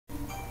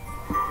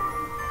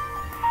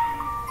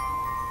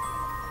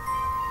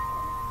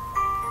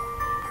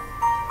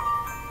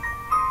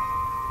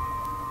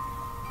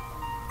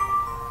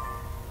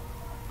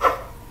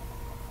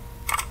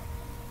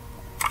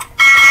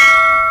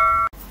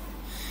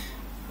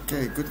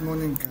Okay, good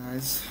morning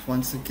guys.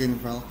 Once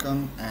again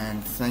welcome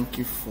and thank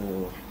you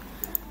for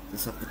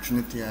this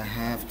opportunity I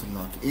have to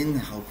log in. I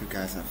hope you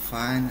guys are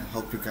fine. I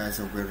hope you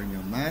guys are wearing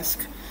your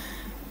mask.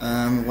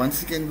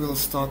 Once again we'll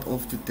start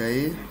off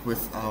today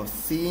with our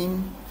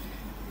theme.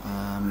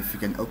 If you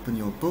can open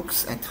your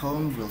books at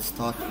home, we'll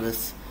start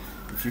with,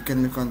 if you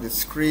can look on the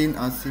screen,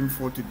 our theme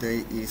for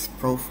today is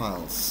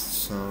profiles.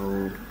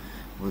 So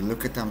we'll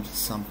look at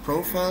some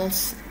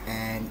profiles,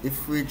 and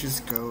if we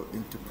just go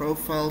into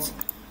profiles,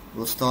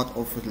 we'll start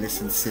off with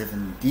lesson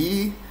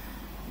 7D.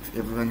 If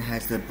everyone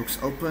has their books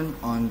open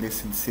on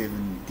lesson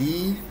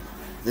 7D,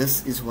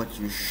 this is what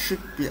you should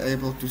be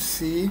able to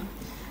see.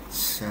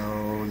 So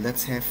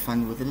let's have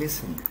fun with the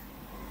lesson.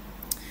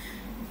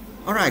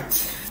 Alright,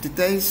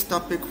 today's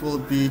topic will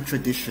be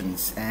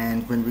traditions,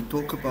 and when we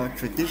talk about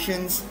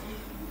traditions,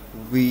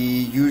 we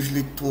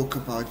usually talk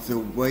about the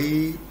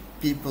way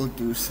people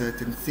do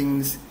certain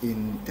things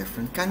in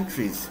different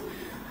countries.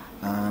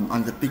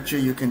 On the picture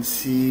you can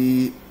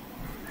see,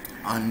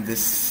 on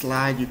this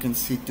slide you can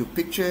see two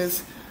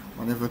pictures,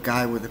 one of a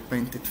guy with a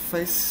painted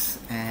face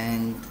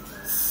and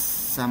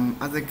some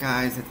other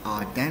guys that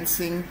are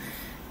dancing,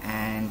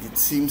 and it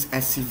seems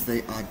as if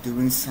they are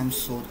doing some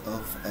sort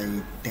of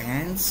a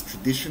dance,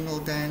 traditional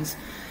dance.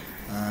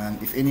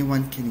 If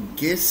anyone can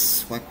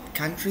guess what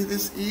country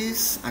this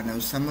is, I know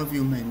some of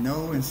you may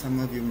know and some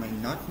of you may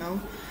not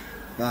know,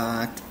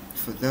 but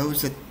for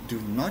those that do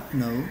not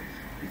know,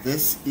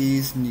 this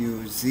is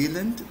New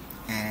Zealand.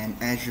 And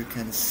as you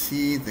can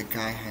see, the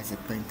guy has a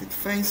painted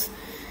face,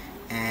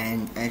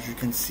 and as you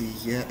can see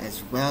here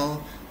as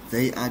well,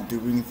 they are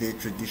doing their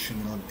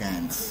traditional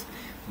dance.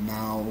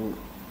 Now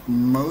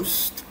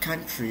most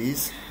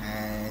countries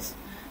have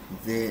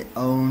their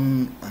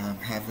own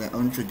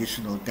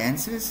traditional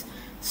dances.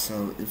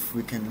 So if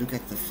we can look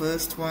at the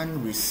first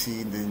one, we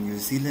see the New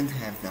Zealand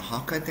have the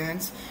HK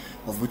dance,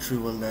 of which we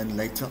will learn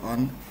later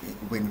on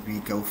when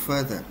we go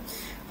further.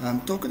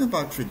 Talking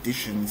about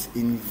traditions,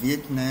 in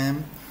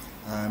Vietnam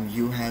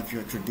you have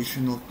your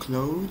traditional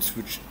clothes,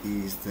 which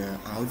is the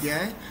áo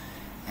dài,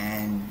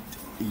 and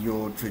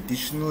your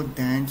traditional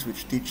dance,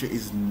 which teacher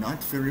is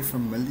not very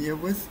familiar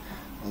with,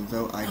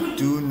 although I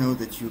do know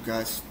that you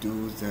guys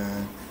do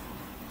the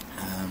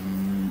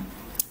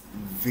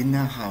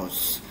Wiener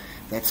house.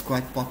 That's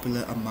quite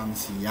popular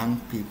amongst young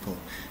people,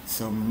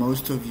 so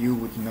most of you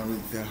would know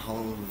the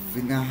whole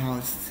Wiener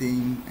house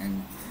thing,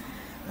 and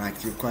right,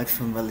 you're quite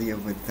familiar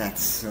with that,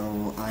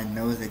 so I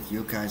know that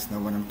you guys know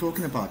what I'm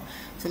talking about.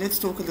 So let's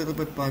talk a little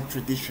bit about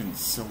traditions.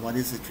 So what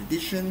is a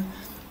tradition?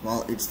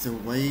 Well, it's the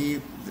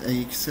way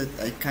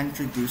a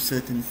country do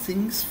certain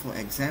things. For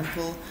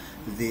example,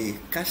 their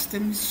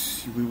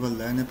customs. We will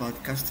learn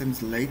about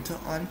customs later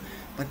on,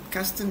 but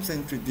customs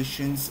and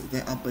traditions,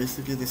 they are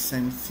basically the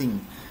same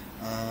thing.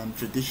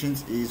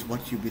 Traditions is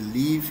what you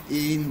believe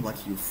in,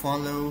 what you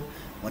follow,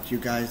 what you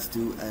guys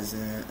do as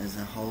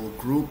a whole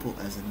group or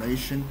as a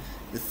nation,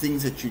 the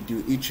things that you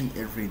do each and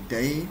every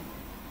day.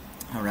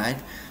 Alright,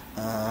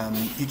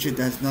 teacher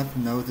does not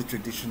know the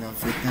tradition of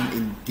Vietnam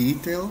in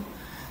detail,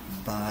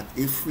 but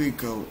if we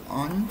go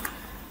on,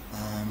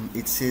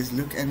 it says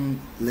look and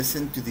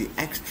listen to the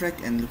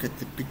extract and look at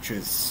the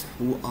pictures.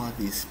 Who are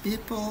these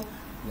people?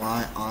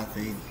 Why are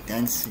they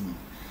dancing?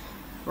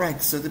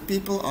 Right, so the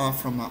people are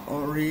from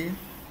Maori,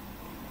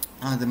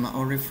 the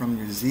Maori from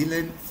New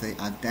Zealand. They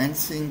are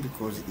dancing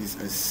because it is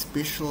a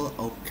special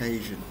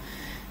occasion.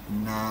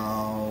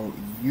 Now,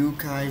 you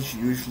guys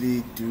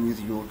usually do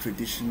your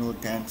traditional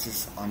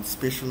dances on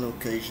special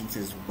occasions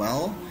as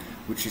well,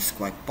 which is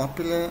quite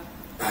popular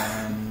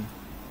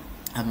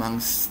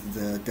amongst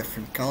the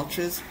different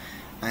cultures.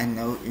 I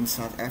know in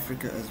South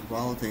Africa as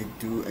well, they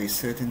do a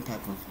certain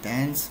type of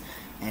dance,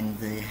 and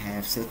they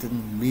have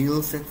certain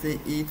meals that they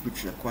eat,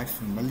 which are quite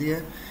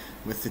familiar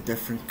with the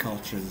different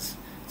cultures.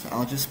 So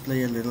I'll just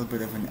play a little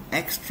bit of an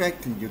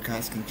extract, and you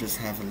guys can just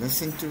have a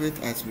listen to it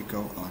as we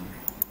go on.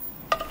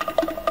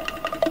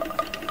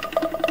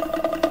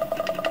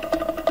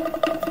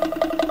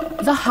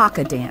 The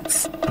Haka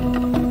dance.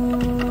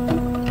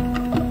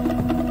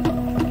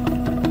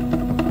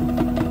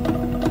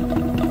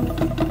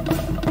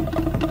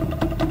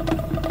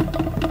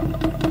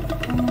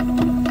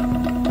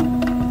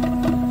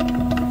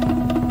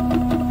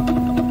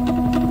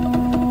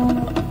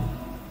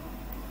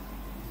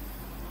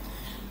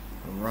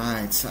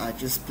 So I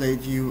just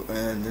played you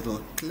a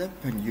little clip,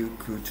 and you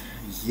could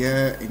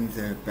hear in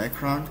the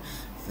background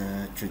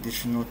the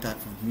traditional type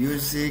of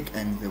music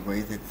and the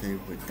way that they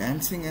were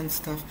dancing and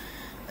stuff.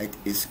 It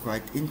is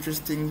quite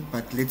interesting,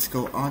 but let's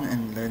go on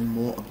and learn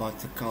more about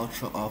the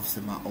culture of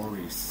the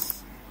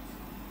Maoris.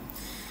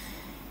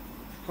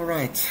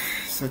 Alright,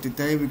 so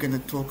today we're going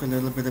to talk a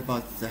little bit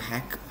about the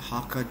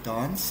Haka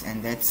dance,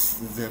 and that's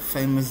the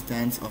famous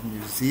dance of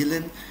New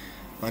Zealand.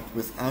 But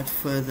without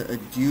further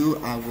ado,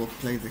 I will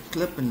play the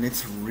clip, and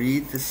let's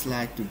read the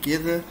slide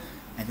together,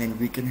 and then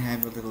we can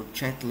have a little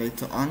chat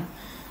later on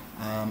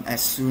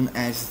as soon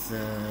as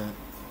the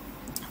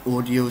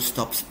audio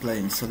stops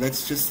playing. So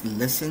let's just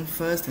listen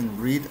first and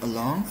read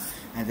along,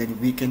 and then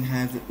we can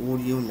have the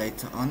audio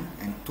later on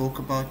and talk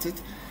about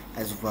it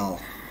as well.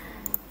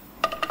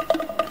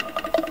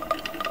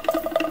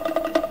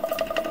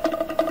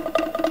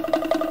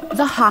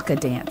 The HK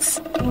dance.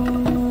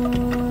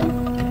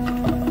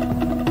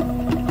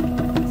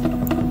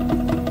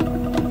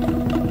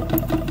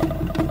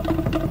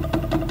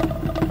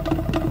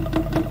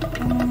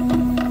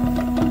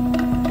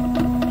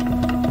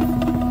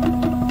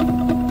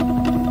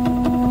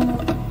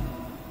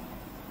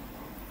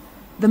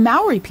 The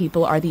Maori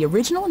people are the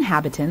original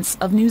inhabitants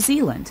of New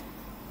Zealand.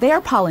 They are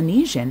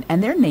Polynesian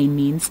and their name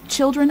means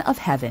children of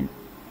heaven.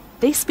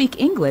 They speak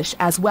English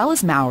as well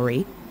as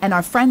Maori and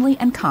are friendly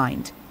and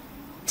kind.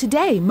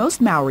 Today,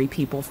 most Maori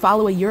people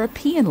follow a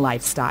European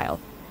lifestyle,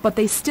 but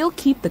they still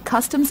keep the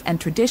customs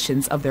and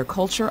traditions of their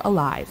culture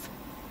alive.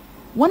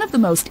 One of the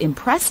most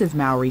impressive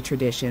Maori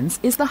traditions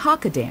is the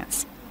HK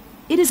dance.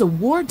 It is a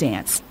war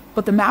dance,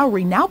 but the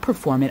Maori now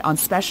perform it on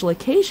special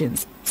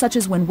occasions, such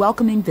as when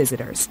welcoming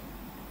visitors.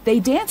 They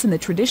dance in the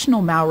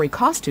traditional Maori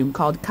costume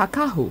called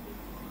kakahu.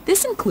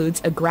 This includes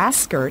a grass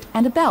skirt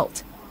and a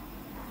belt.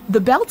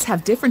 The belts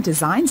have different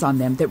designs on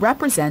them that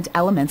represent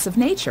elements of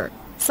nature,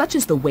 such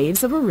as the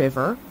waves of a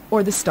river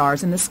or the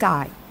stars in the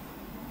sky.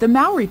 The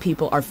Maori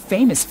people are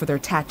famous for their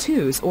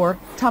tattoos, or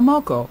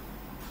tamoko.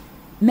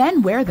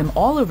 Men wear them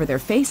all over their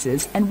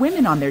faces and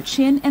women on their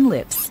chin and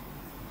lips.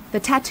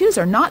 The tattoos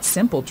are not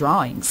simple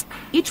drawings.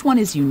 Each one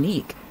is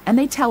unique, and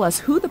they tell us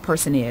who the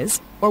person is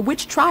or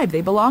which tribe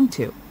they belong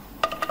to.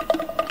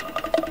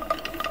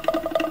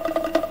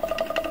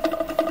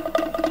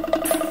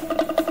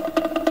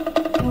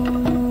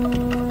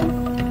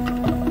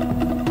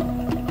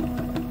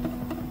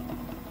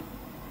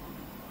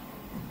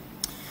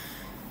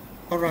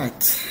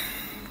 Alright,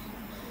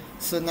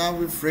 so now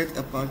we've read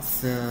about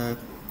the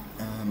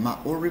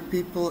Maori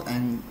people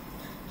and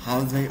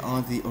how they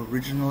are the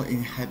original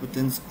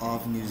inhabitants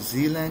of New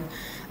Zealand.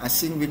 I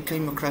think we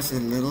came across a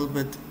little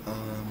bit,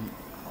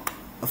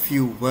 a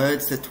few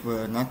words that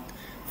were not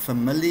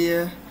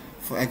familiar.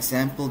 For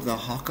example, the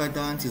HK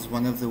dance is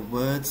one of the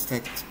words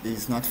that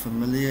is not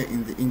familiar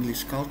in the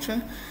English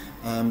culture.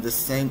 The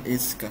same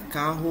is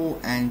kakahu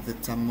and the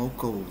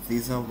tamoko.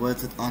 These are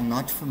words that are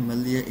not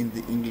familiar in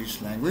the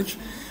English language,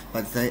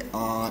 but they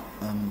are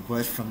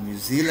words from New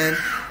Zealand,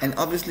 and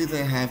obviously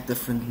they have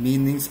different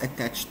meanings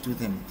attached to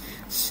them.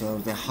 So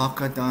the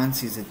HK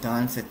dance is a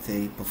dance that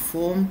they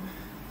perform.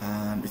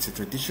 It's a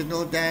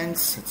traditional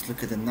dance. Let's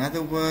look at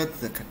another word,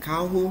 the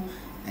kakahu,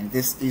 and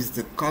this is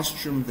the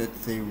costume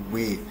that they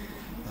wear.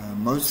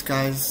 Most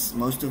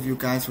of you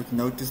guys would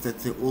notice that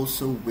they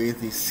also wear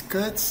these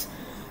skirts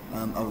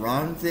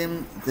around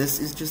them. This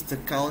is just a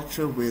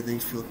culture where they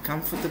feel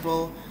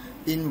comfortable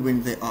in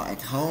when they are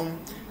at home.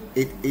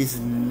 It is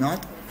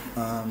not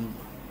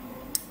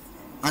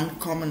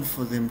uncommon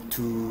for them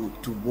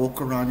to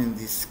walk around in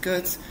these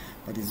skirts,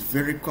 but it's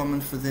very common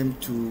for them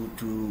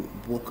to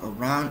walk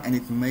around, and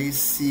it may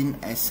seem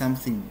as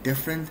something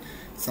different,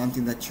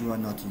 something that you are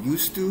not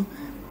used to,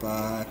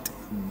 but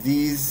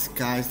these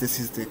guys, this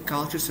is their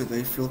culture, so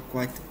they feel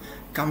quite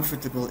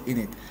comfortable in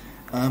it.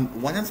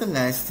 One of the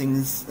last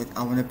things that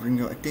I want to bring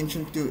your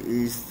attention to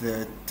is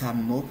the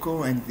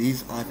tamoko, and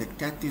these are the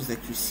tattoos that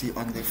you see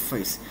on their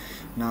face.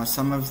 Now,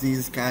 some of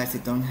these guys, they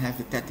don't have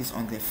the tattoos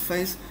on their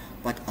face,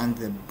 but on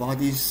their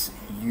bodies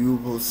you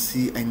will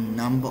see a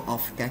number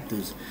of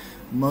tattoos.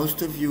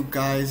 Most of you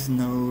guys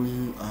know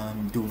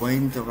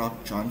Dwayne "The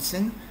Rock"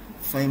 Johnson,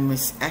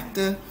 famous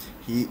actor.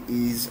 He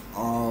is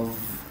of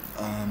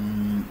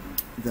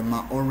the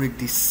Maori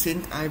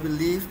descent, I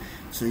believe.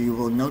 So you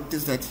will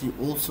notice that he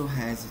also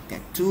has a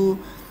tattoo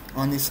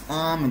on his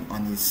arm and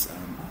on his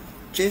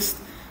chest.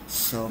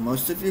 So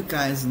most of you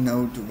guys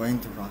know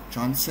Dwayne "The Rock"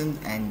 Johnson,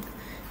 and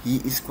he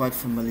is quite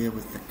familiar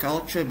with the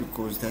culture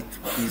because that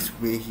is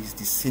where his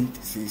descent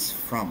is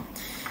from.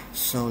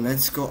 So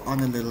let's go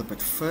on a little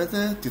bit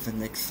further to the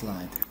next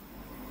slide.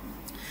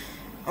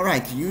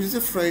 Alright, use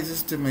the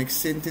phrases to make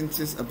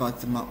sentences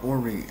about the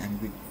Maori,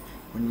 and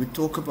when we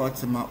talk about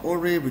the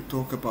Maori, we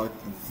talk about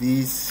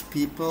these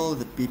people,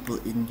 the people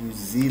in New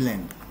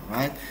Zealand,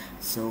 right?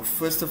 So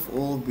first of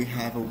all, we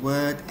have a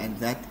word, and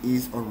that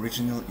is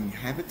original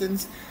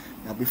inhabitants.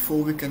 Now,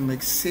 before we can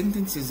make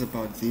sentences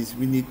about these,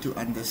 we need to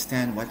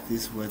understand what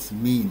these words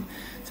mean.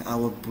 So I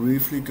will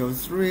briefly go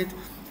through it.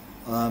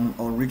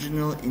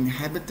 Original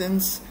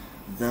inhabitants,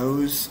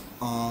 those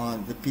are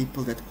the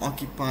people that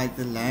occupied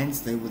the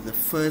lands. They were the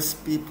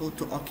first people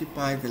to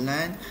occupy the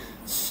land.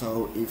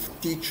 So if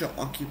teacher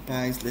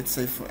occupies, let's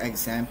say for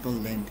example,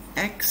 land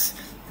X,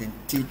 then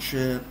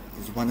teacher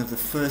is one of the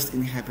first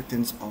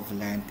inhabitants of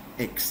land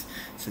X.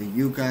 So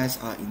you guys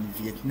are in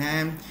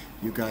Vietnam,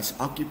 you guys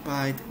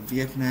occupied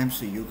Vietnam,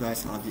 so you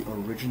guys are the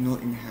original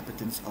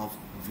inhabitants of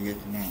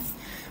Vietnam.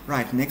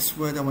 Right, next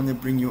word I want to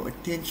bring your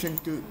attention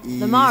to is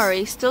the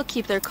Maori still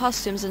keep their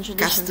costumes and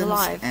traditions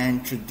alive. Customs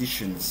and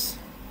traditions.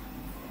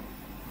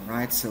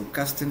 Alright, so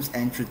customs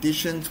and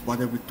traditions,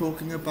 what are we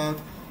talking about?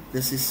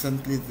 This is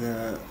simply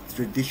the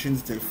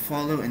traditions they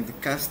follow and the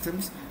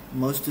customs.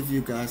 Most of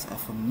you guys are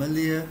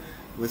familiar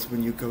with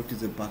when you go to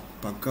the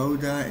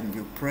pagoda and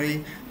you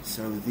pray.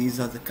 So these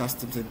are the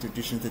customs and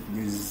traditions that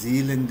New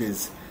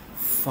Zealanders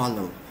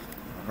follow.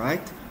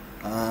 Alright?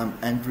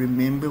 And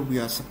remember, we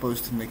are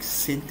supposed to make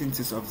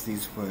sentences of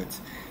these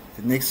words.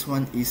 The next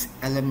one is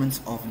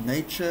elements of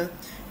nature.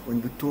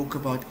 When we talk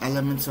about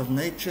elements of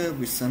nature,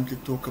 we simply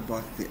talk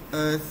about the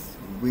earth,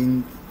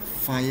 wind,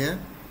 fire,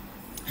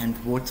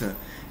 and water.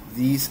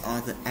 These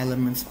are the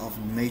elements of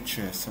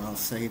nature. So I'll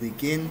say it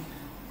again: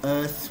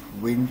 earth,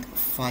 wind,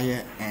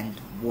 fire, and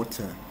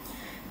water.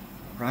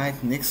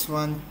 Right, next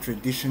one,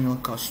 traditional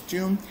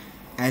costume.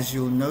 As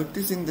you'll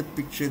notice in the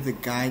picture, the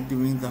guy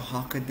doing the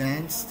haka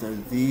dance, so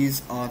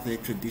these are the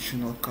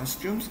traditional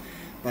costumes.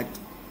 But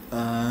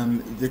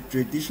the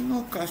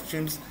traditional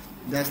costumes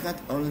does not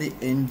only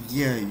end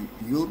here.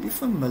 You'll be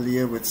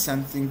familiar with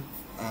something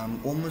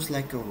almost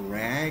like a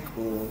rag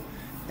or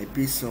a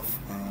piece of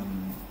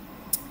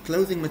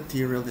clothing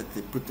material that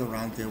they put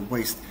around their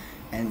waist,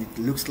 and it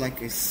looks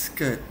like a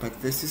skirt,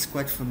 but this is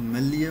quite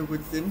familiar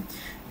with them,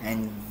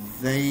 and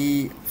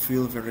they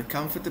feel very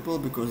comfortable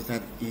because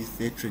that is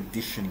their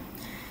tradition.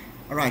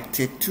 Alright,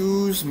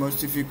 tattoos.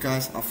 Most of you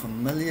guys are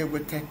familiar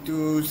with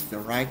tattoos, the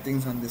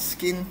writings on the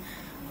skin.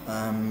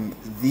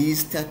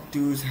 These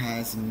tattoos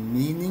has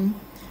meaning,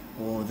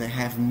 or they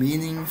have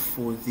meaning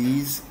for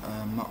these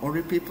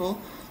Maori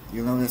people.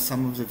 You know that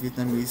some of the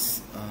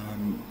Vietnamese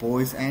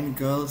boys and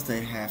girls,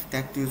 they have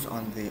tattoos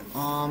on their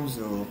arms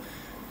or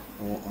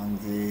on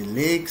their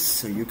legs,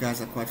 so you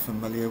guys are quite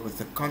familiar with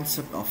the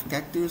concept of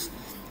tattoos.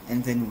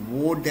 And then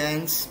war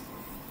dance.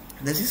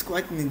 This is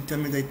quite an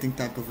intimidating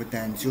type of a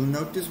dance. You'll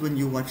notice when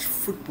you watch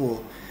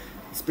football,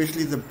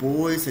 especially the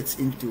boys that's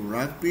into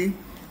rugby,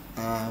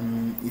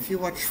 if you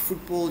watch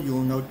football,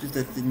 you'll notice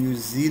that the New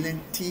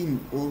Zealand team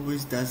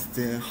always does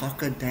the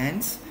haka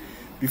dance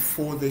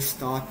before they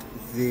start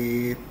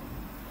their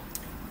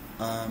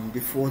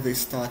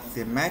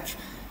match.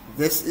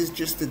 This is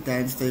just a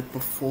dance they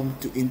perform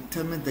to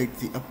intimidate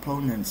the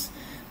opponents,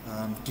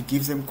 to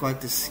give them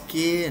quite a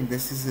scare, and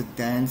this is a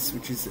dance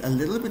which is a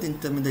little bit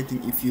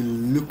intimidating if you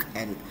look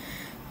at it,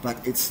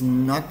 but it's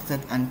not that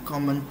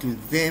uncommon to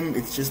them.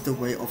 It's just a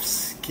way of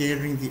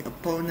scaring the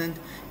opponent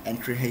and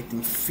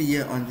creating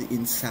fear on the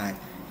inside.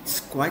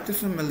 It's quite a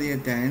familiar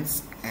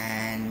dance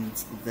and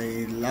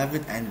they love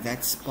it, and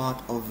that's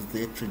part of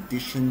their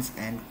traditions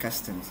and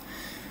customs.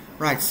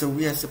 Right, so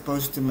we are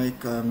supposed to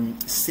make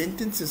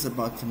sentences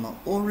about the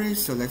Maori.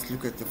 So let's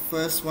look at the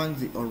first one,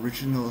 the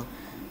original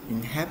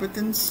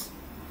inhabitants.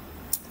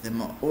 The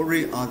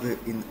Maori are the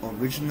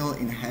original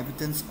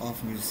inhabitants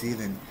of New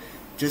Zealand,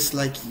 just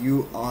like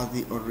you are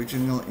the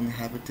original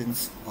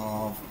inhabitants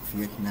of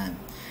Vietnam.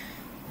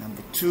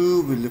 Number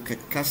two, we look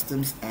at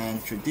customs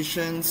and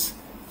traditions.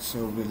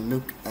 So we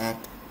look at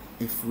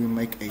if we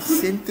make a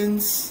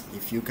sentence,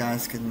 if you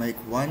guys can make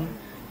one,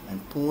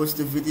 and pause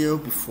the video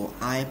before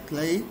I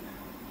play.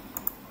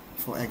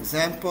 For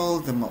example,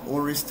 the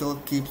Maori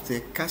still keep their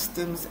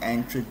customs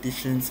and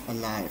traditions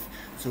alive.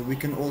 So we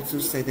can also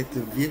say that the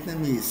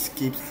Vietnamese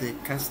keep their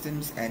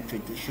customs and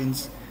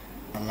traditions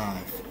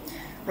alive.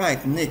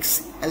 Right,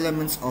 next,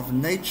 elements of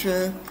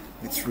nature.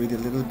 Let's read a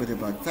little bit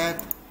about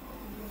that.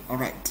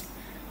 Alright.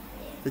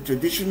 The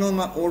traditional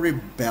Maori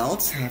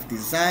belts have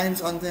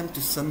designs on them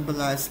to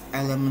symbolize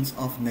elements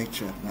of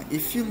nature. Now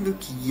if you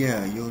look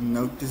here, you'll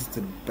notice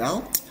the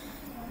belt.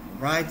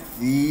 Right,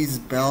 these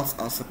belts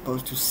are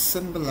supposed to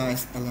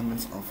symbolize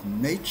elements of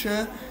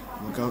nature.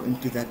 We'll go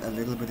into that a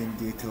little bit in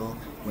detail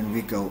when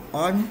we go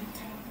on.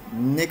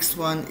 Next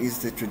one is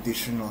the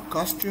traditional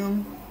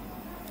costume.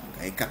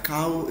 Okay,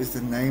 kakao is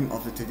the name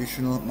of the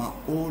traditional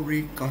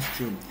Maori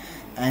costume.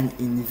 And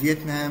in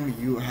Vietnam,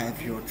 you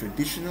have your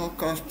traditional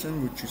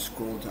costume, which is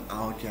called the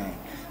ANH.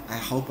 I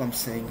hope I'm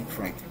saying it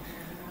right.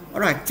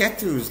 Alright,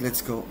 tattoos,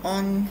 let's go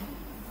on.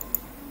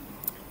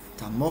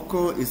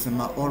 Tamoko is the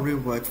Maori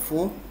word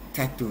for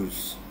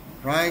tattoos,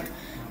 right?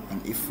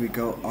 And if we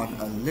go on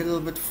a little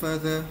bit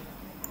further,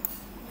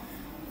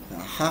 the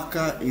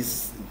haka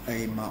is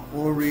a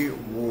Maori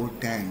war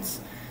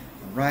dance,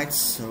 right?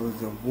 So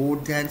the war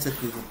dance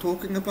that we were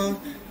talking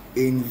about,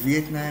 in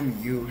Vietnam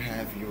you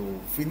have your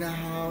Vina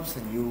house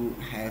and you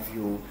have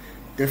your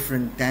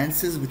different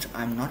dances, which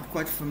I'm not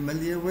quite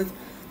familiar with,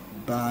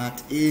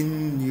 but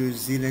in New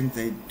Zealand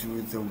they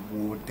do the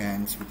war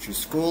dance, which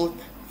is called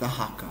the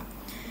haka.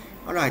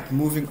 Alright,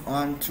 moving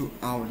on to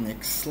our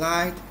next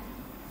slide.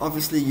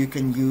 Obviously you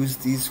can use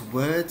these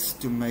words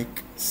to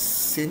make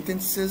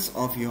sentences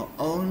of your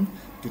own.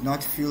 Do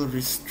not feel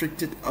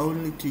restricted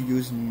only to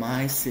use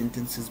my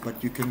sentences,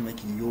 but you can make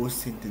your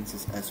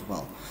sentences as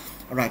well.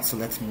 Alright, so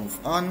let's move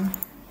on.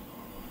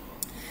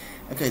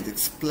 Okay,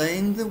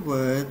 explain the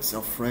words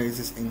or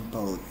phrases in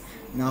bold.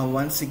 Now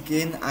once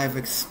again, I've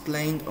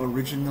explained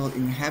original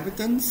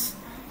inhabitants.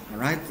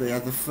 Alright, they are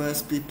the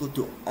first people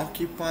to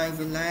occupy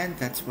the land.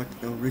 That's what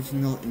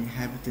original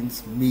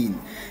inhabitants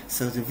mean.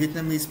 So the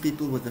Vietnamese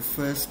people were the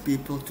first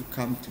people to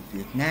come to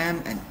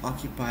Vietnam and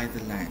occupy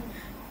the land.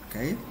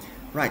 Okay,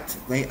 right,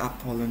 they are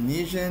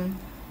Polynesian.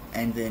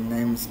 and their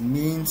names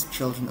means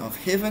children of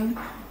heaven.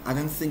 I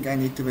don't think I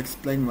need to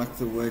explain what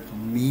the word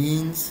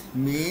mean.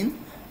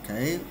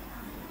 Okay,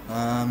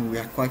 we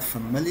are quite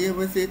familiar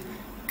with it.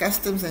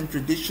 Customs and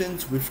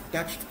traditions, we've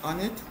touched on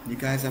it. You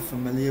guys are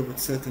familiar with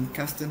certain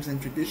customs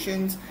and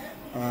traditions.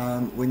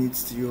 When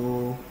it's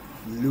your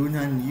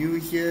Lunar New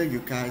Year, you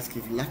guys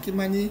give lucky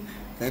money.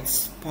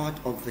 That's part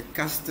of the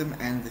custom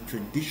and the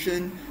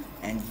tradition.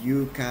 And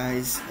you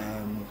guys,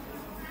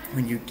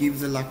 when you give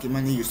the lucky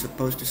money, you're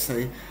supposed to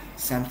say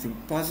something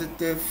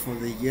positive for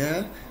the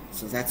year.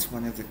 So that's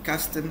one of the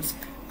customs.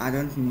 I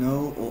don't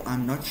know, or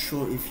I'm not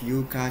sure if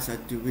you guys are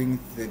doing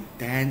the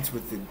dance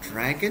with the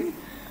dragon,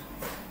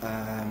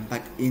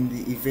 but in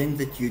the event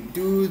that you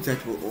do,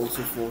 that will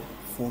also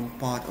form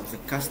part of the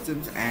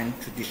customs and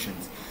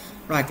traditions.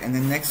 Right, and the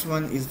next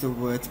one is the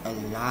word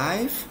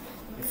alive.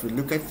 If we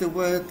look at the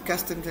word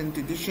customs and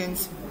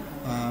traditions,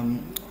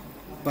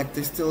 but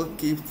they still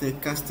keep the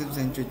customs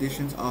and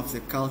traditions of the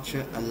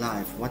culture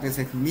alive. What does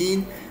that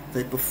mean?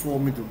 They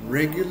perform it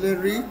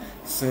regularly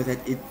so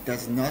that it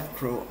does not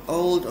grow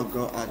old or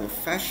go out of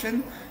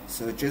fashion.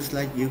 So just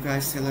like you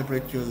guys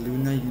celebrate your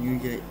Lunar New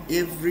Year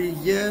every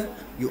year,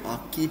 you are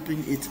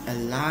keeping it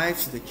alive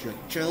so that your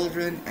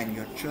children and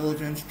your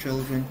children's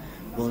children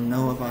will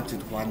know about it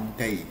one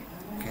day.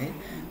 Okay,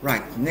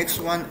 right, next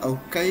one,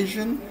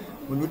 occasion.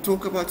 When we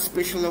talk about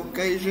special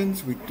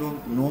occasions, we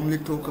normally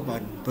talk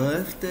about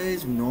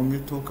birthdays. We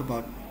normally talk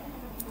about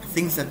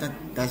things that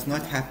does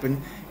not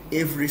happen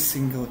every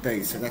single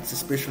day. So that's a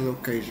special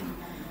occasion,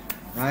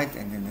 right?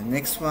 And then the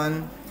next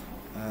one,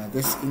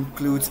 this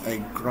includes a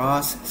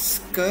grass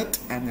skirt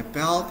and a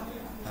belt.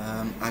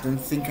 I don't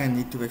think I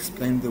need to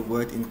explain the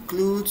word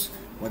includes.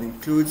 What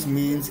includes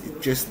means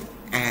it just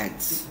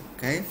adds.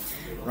 Okay,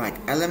 right,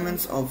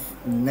 elements of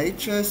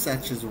nature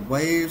such as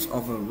waves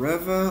of a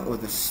river or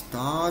the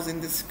stars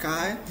in the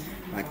sky.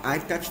 Right, I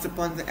touched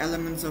upon the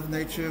elements of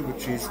nature,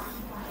 which is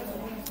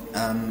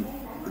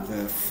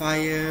the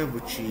fire,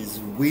 which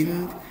is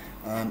wind.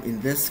 In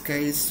this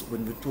case,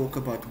 when we talk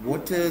about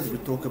waters, we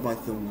talk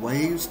about the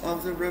waves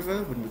of the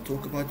river. When we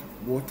talk about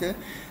water,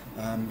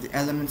 the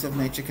elements of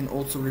nature can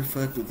also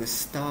refer to the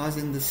stars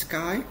in the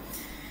sky.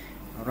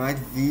 Alright,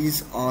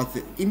 these are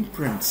the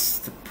imprints,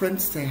 the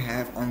prints they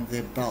have on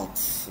their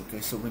belts. Okay,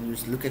 so when you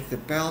look at the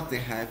belt, they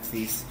have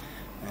these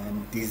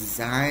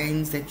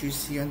designs that you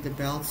see on the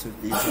belt. So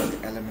these are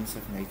the elements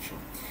of nature.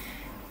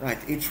 Right,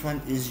 each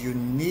one is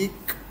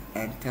unique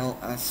and tell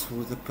us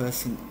who the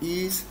person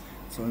is.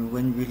 So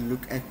when we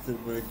look at the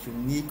word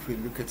unique, we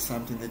look at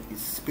something that is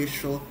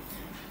special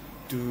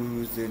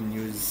to the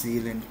New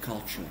Zealand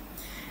culture.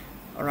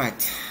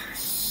 Alright,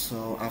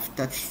 so I've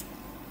touched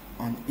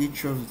on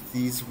each of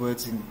these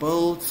words in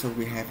bold, so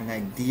we have an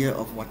idea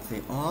of what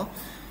they are.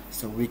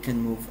 So we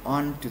can move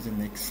on to the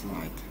next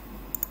slide.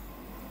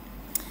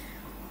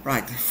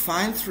 Right,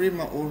 find 3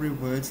 Maori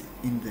words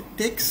in the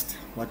text.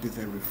 What do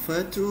they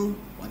refer to?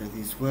 What are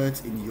these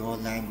words in your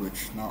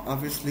language? Now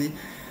obviously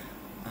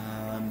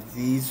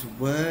these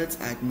words,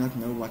 I do not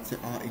know what they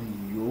are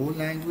in your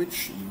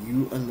language.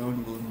 You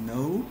alone will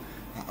know.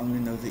 I only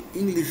know the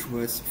English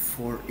words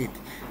for it.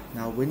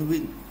 Now when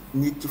we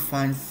need to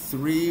find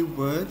 3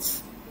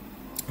 words,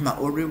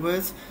 Maori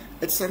words,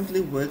 it's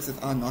simply words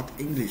that are not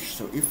English.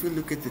 So if we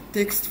look at the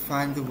text,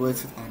 find the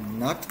words that are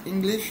not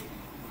English,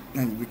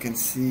 and we can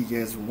see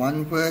here's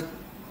one word,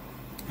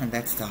 and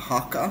that's the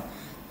haka,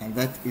 and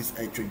that is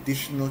a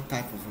traditional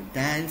type of a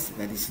dance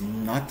that is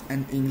not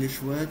an English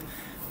word.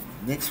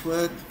 Next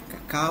word,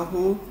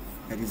 kakahu,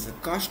 that is a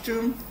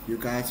costume. You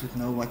guys would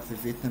know what the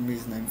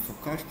Vietnamese name for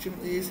costume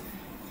is.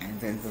 And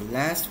then the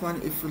last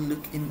one, if we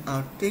look in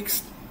our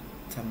text,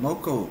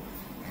 tamoko,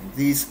 and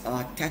these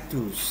are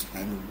tattoos.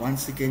 And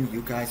once again,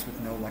 you guys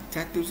would know what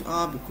tattoos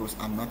are because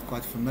I'm not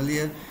quite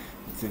familiar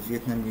with the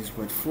Vietnamese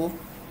word for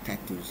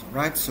tattoos.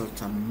 Alright, so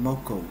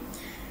tamoko.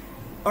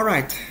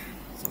 Alright,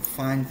 so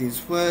find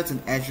these words,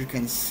 and as you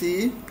can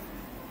see,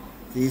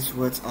 these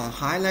words are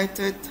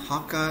highlighted.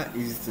 Haka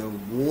is the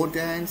war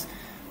dance,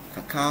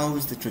 kakao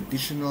is the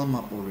traditional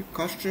Maori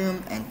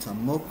costume, and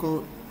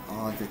tamoko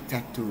are the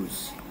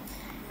tattoos.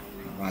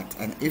 Alright,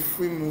 and if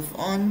we move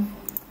on,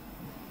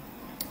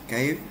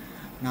 okay,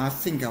 now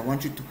I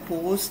want you to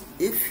pause.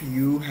 If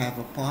you have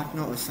a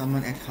partner or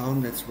someone at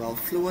home that's well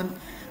fluent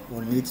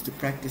or needs to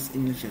practice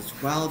English as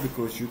well,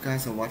 because you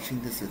guys are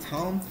watching this at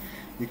home,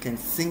 you can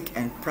think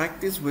and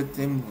practice with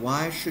them.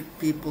 Why should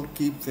people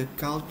keep their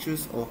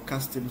cultures or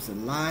customs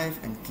alive,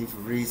 and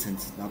give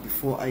reasons. Now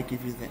before I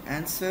give you the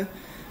answer,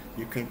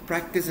 you can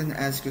practice and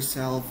ask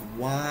yourself,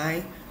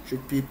 why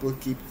should people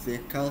keep their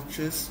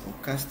cultures or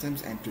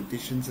customs and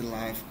traditions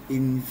alive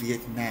in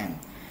Vietnam?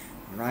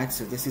 Right,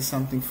 so this is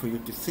something for you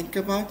to think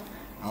about.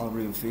 I'll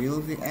reveal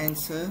the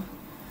answer.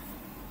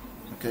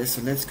 Okay,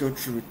 so let's go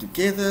through it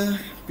together.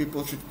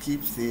 People should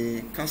keep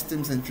their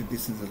customs and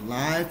traditions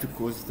alive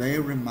because they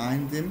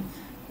remind them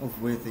of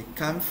where they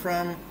come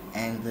from,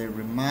 and they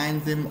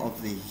remind them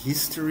of the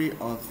history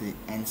of their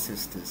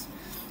ancestors.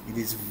 It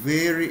is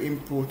very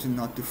important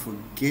not to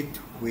forget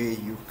where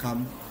you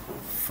come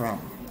from.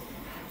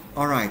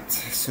 Alright,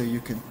 so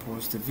you can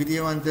pause the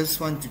video on this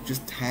one to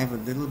just have a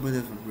little bit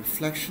of a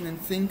reflection and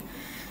think,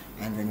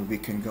 and then we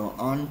can go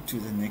on to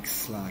the next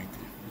slide.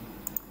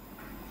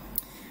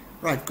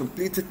 Right,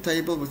 complete the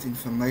table with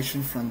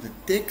information from the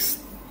text.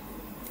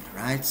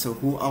 Right, so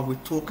who are we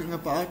talking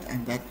about?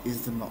 And that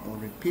is the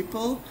Maori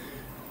people,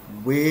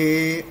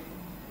 where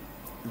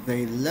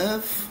they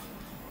live.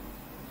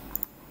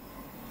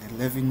 They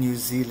live in New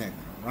Zealand,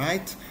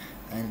 right?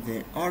 And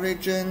their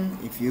origin,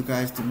 if you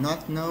guys do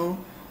not know,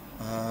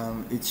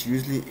 it's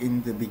usually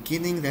in the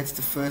beginning. That's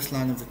the first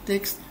line of the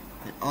text.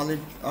 The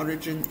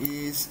origin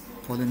is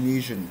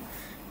Polynesian,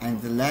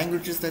 and the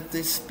languages that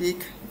they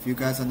speak, if you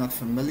guys are not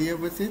familiar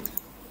with it,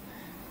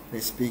 they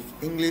speak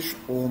English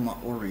or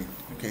Maori.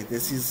 Okay,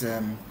 this is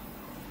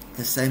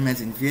the same as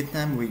in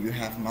Vietnam, where you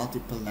have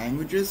multiple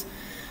languages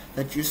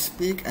that you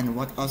speak. And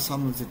what are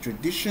some of the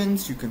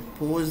traditions? You can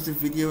pause the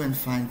video and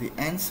find the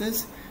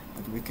answers,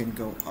 but we can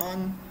go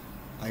on.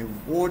 A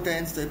war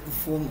dance they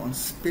perform on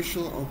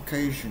special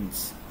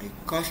occasions. A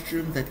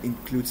costume that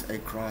includes a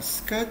grass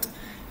skirt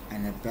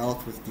and a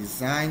belt with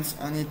designs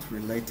on it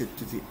related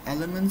to the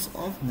elements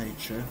of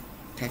nature.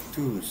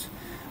 Tattoos.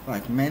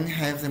 Right, men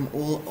have them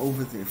all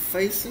over their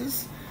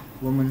faces.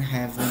 Women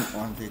have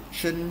them on their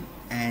chin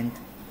and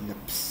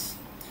lips.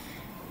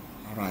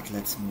 Alright,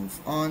 let's move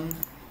on.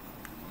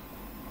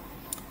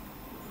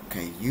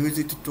 Okay, use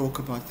it to talk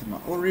about the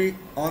Maori.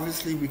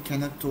 Obviously, we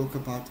cannot talk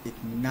about it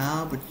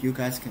now, but you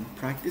guys can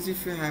practice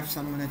if you have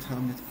someone at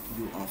home that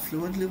you are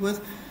fluently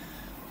with.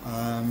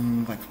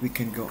 But we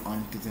can go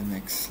on to the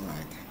next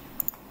slide.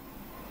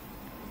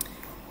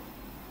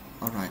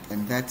 Alright,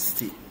 and that's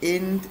the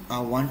end. I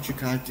want you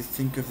guys to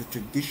think of the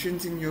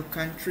traditions in your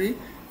country.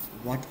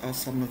 What are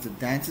some of the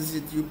dances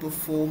that you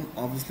perform?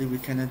 Obviously, we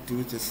cannot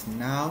do this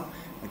now,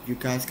 but you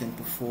guys can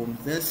perform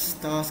this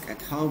task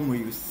at home, where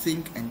you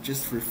think and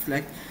just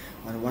reflect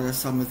on what are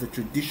some of the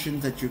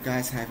traditions that you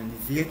guys have in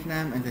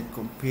Vietnam, and then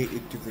compare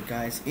it to the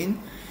guys in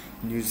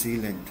New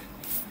Zealand.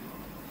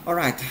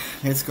 Alright,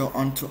 let's go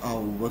on to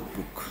our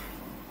workbook.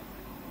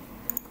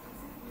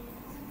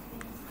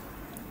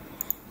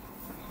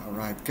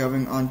 Alright,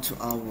 going on to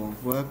our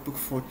workbook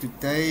for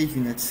today,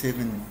 Unit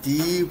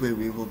 7D, where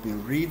we will be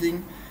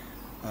reading.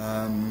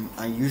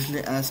 I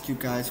usually ask you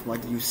guys,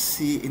 what do you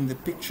see in the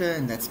picture?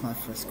 And that's my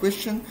first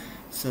question.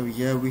 So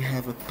here we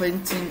have a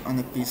painting on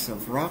a piece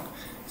of rock.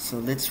 So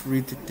let's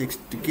read the text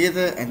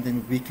together, and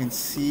then we can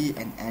see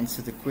and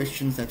answer the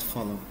questions that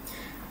follow.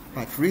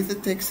 Right, read the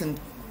text and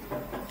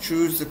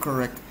choose the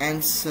correct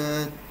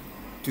answer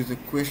to the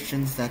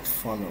questions that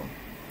follow.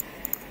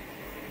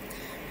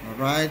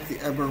 Alright, the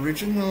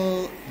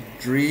Aboriginal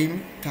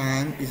dream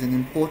time is an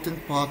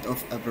important part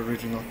of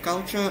Aboriginal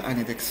culture, and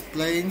it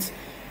explains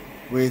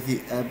where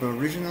the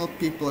Aboriginal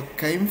people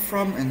came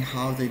from and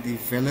how they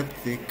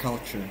developed their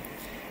culture.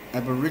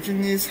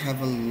 Aborigines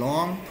have a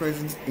long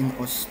presence in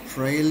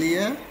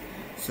Australia,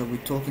 so we're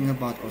talking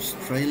about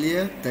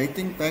Australia,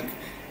 dating back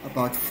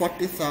about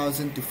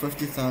 40,000 to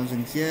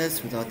 50,000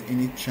 years without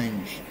any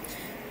change.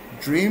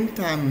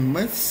 Dreamtime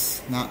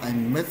myths. Now, a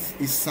myth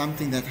is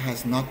something that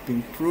has not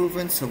been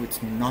proven, so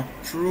it's not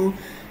true.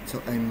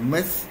 So a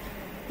myth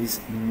is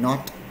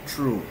not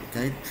true.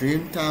 Okay,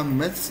 Dreamtime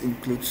myths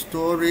include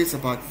stories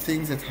about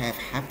things that have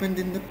happened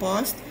in the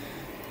past,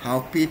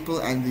 how people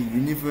and the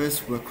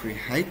universe were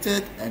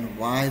created, and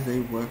why they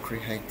were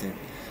created.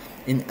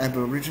 In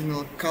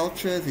Aboriginal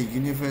culture, the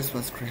universe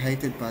was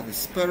created by the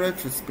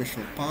spirits with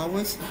special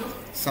powers.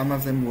 Some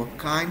of them were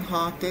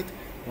kind-hearted,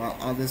 while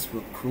others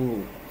were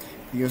cruel.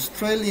 The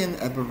Australian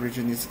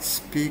Aborigines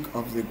speak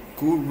of the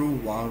Guru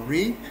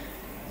Wari,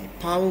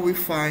 a power we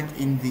find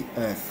in the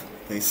earth.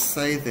 They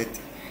say that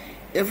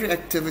every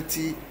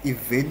activity,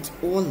 event,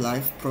 or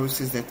life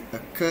process that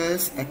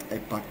occurs at a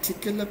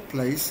particular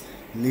place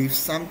leaves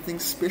something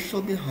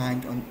special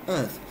behind on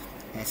earth,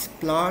 as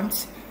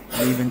plants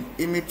leave an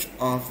image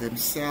of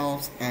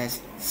themselves as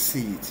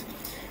seeds.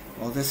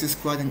 Well, this is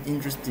quite an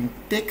interesting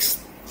text.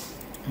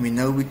 We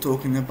know we're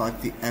talking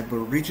about the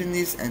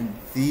Aborigines, and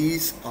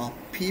these are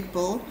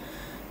people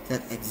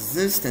that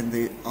exist, and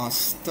they are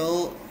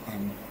still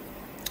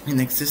in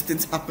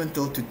existence up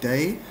until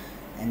today.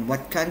 And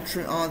what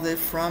country are they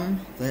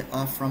from? They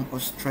are from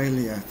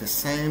Australia, the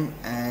same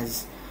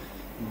as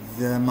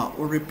the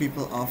Maori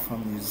people are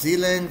from New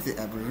Zealand. The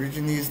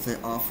Aborigines, they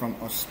are from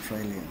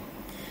Australia.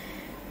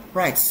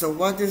 Right, so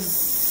what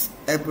does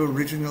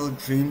Aboriginal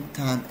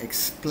Dreamtime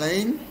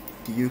explain?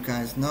 Do you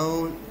guys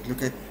know?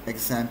 Look at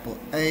example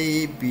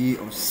A, B,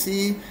 or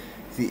C.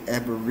 The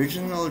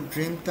Aboriginal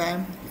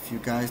Dreamtime, if you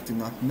guys do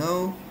not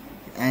know,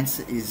 the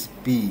answer is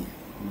B,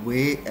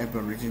 where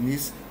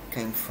Aborigines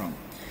came from.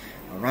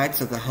 Alright,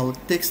 so the whole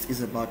text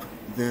is about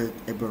the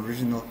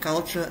Aboriginal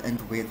culture and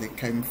where they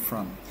came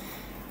from.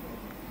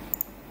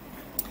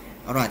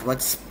 Alright,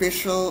 what's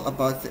special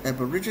about the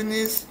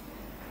Aborigines?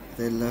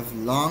 They live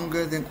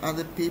longer than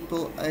other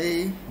people,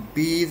 A.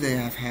 B, they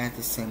have had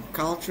the same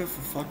culture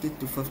for 40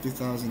 to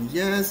 50,000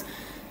 years.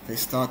 They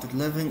started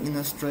living in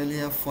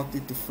Australia 40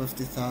 to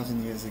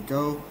 50,000 years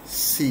ago.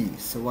 C.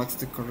 So what's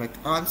the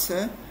correct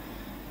answer?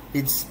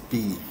 It's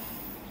B.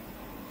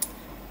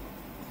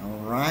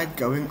 Alright,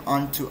 going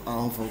on to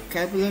our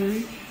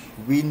vocabulary.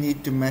 We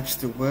need to match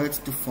the words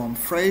to form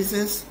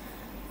phrases.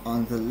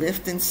 On the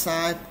left hand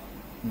side,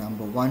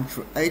 number 1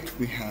 through 8,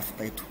 we have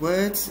 8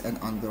 words, and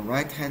on the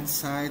right hand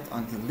side,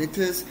 on the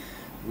letters,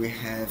 we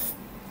have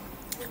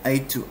A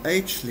to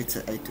H,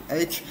 letter A to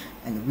H,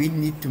 and we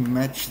need to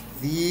match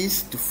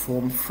these to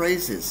form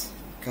phrases.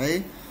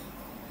 Okay?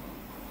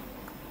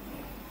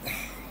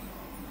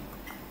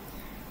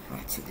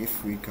 Right, so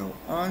if we go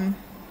on,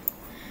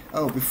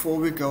 before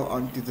we go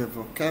on to the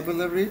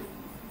vocabulary,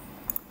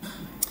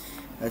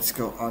 let's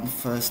go on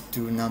first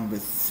to number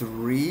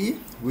 3.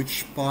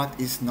 Which part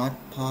is not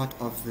part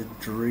of the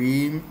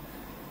dream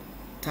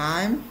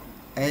time?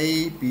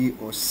 A, B,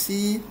 or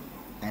C?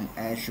 And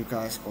as you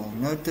guys all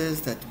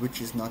notice, that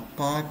which is not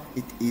part,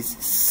 it is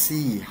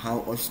C, how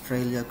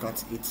Australia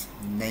got its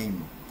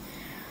name.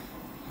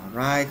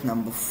 Alright,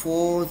 number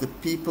 4, the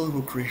people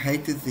who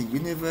created the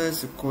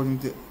universe according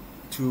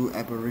to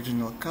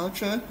Aboriginal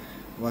culture.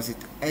 Was it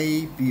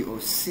A, B, or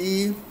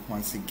C?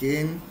 Once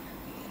again,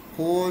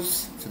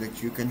 pause so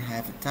that you can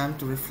have a time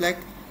to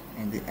reflect,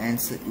 and the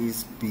answer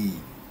is B.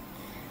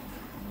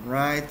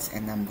 Right,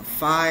 and number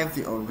 5,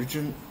 the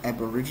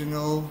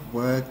Aboriginal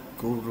word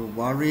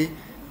Gurruwari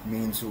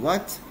means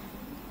what?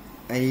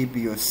 A,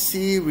 B, or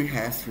C? We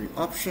have 3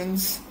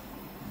 options,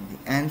 and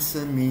the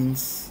answer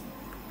means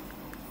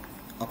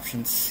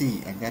option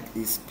C, and that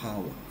is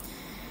power.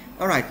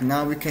 Alright,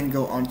 now we can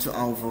go on to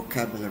our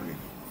vocabulary.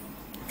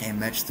 Okay,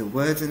 match the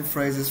words and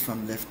phrases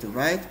from left to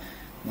right.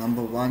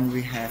 Number 1,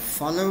 we have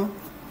follow.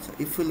 So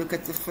if we look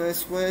at the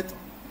first word,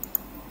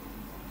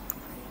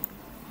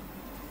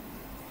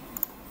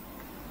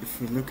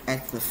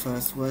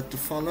 to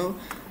follow,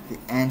 the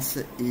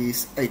answer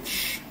is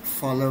H,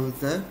 follow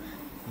the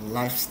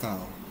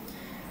lifestyle.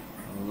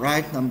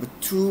 Alright, number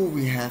 2,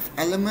 we have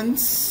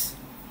elements.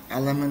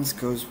 Elements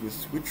goes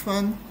with which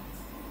one?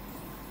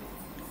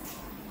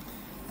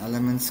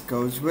 Elements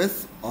goes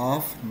with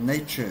of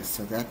nature,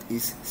 so that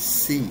is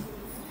C.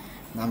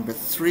 Number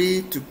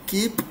 3, to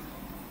keep.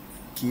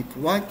 Keep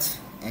what?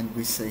 And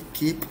we say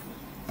keep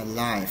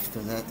alive,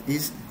 so that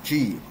is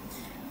G.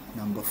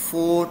 Number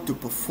 4, to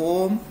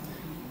perform.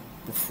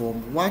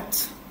 Perform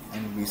what?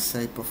 And we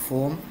say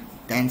perform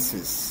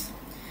dances.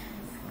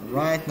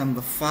 Alright,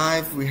 number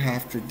 5, we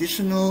have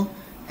traditional,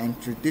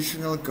 and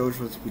traditional goes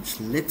with which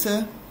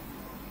letter?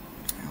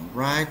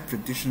 Alright,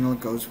 traditional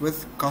goes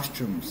with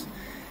costumes.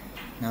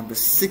 Number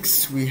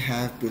 6, we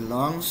have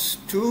belongs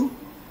to,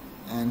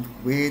 and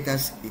where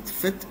does it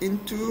fit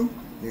into?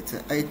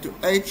 Letter A to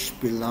H,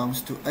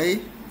 belongs to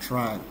a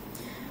tribe.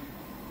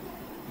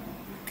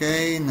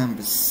 Okay,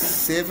 number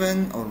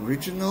 7,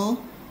 original.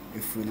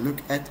 If we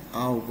look at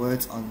our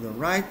words on the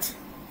right,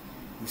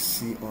 we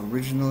see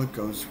original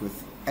goes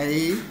with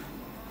A,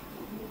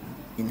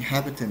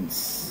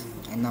 inhabitants.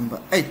 And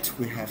number 8,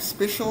 we have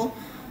special,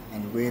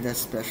 and where does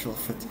special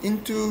fit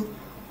into?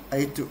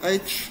 A to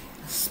H,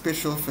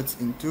 special fits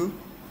into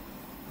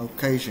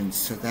occasions,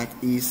 so that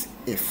is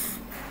F.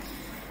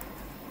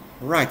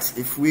 Right,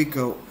 if we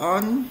go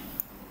on,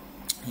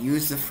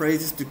 use the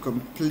phrases to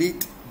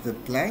complete the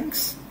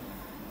blanks.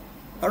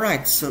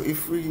 Alright, so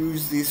if we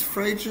use these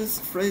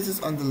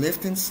phrases on the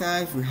left hand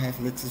side, we have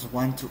letters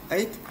 1 to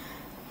 8.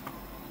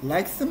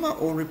 Like the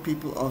Maori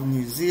people of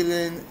New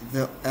Zealand,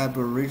 the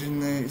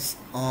Aborigines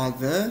are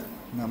the,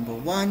 number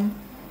 1,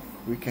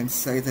 we can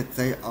say that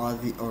they are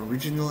the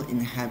original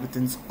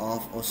inhabitants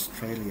of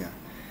Australia.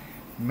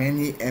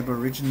 Many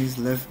Aborigines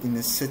live in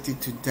the city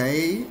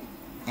today,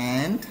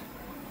 and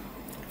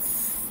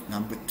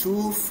number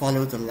 2,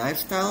 follow the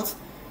lifestyles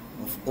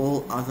of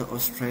all other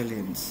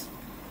Australians.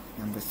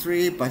 Number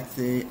 3, but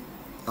there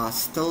are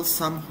still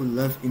some who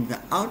live in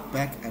the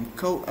outback and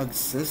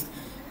coexist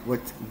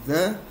with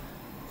the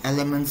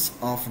elements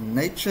of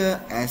nature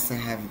as they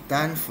have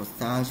done for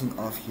thousands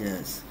of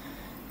years.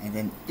 And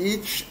then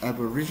each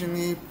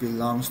Aborigine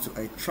belongs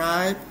to a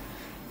tribe,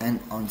 and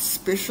on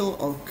special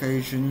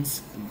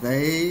occasions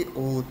they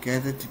all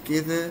gather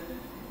together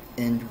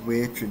and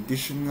wear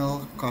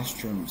traditional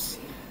costumes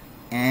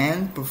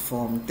and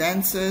perform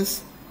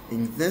dances.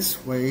 In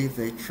this way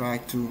they try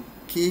to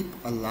keep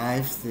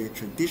alive their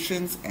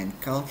traditions and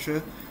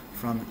culture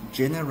from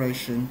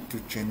generation to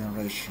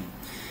generation.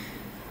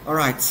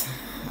 Alright,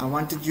 I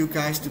wanted you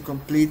guys to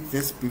complete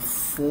this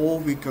before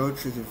we go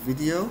to the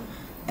video,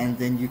 and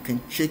then you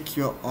can check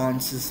your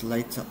answers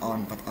later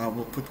on, but I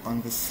will put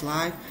on the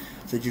slide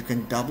so that you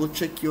can double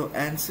check your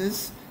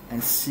answers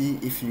and see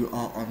if you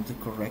are on the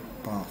correct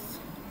path.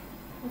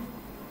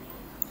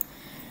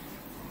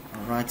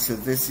 Alright, so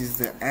this is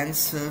the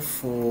answer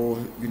for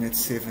Unit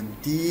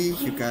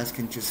 7D. You guys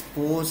can just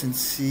pause and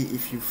see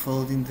if you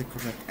filled in the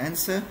correct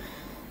answer.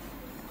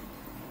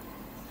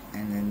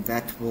 And then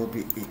that will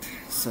be it.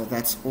 So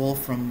that's all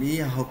from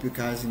me. I hope you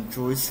guys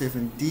enjoy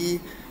 7D.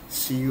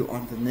 See you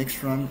on the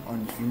next run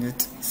on Unit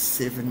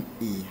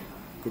 7E.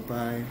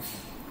 Goodbye.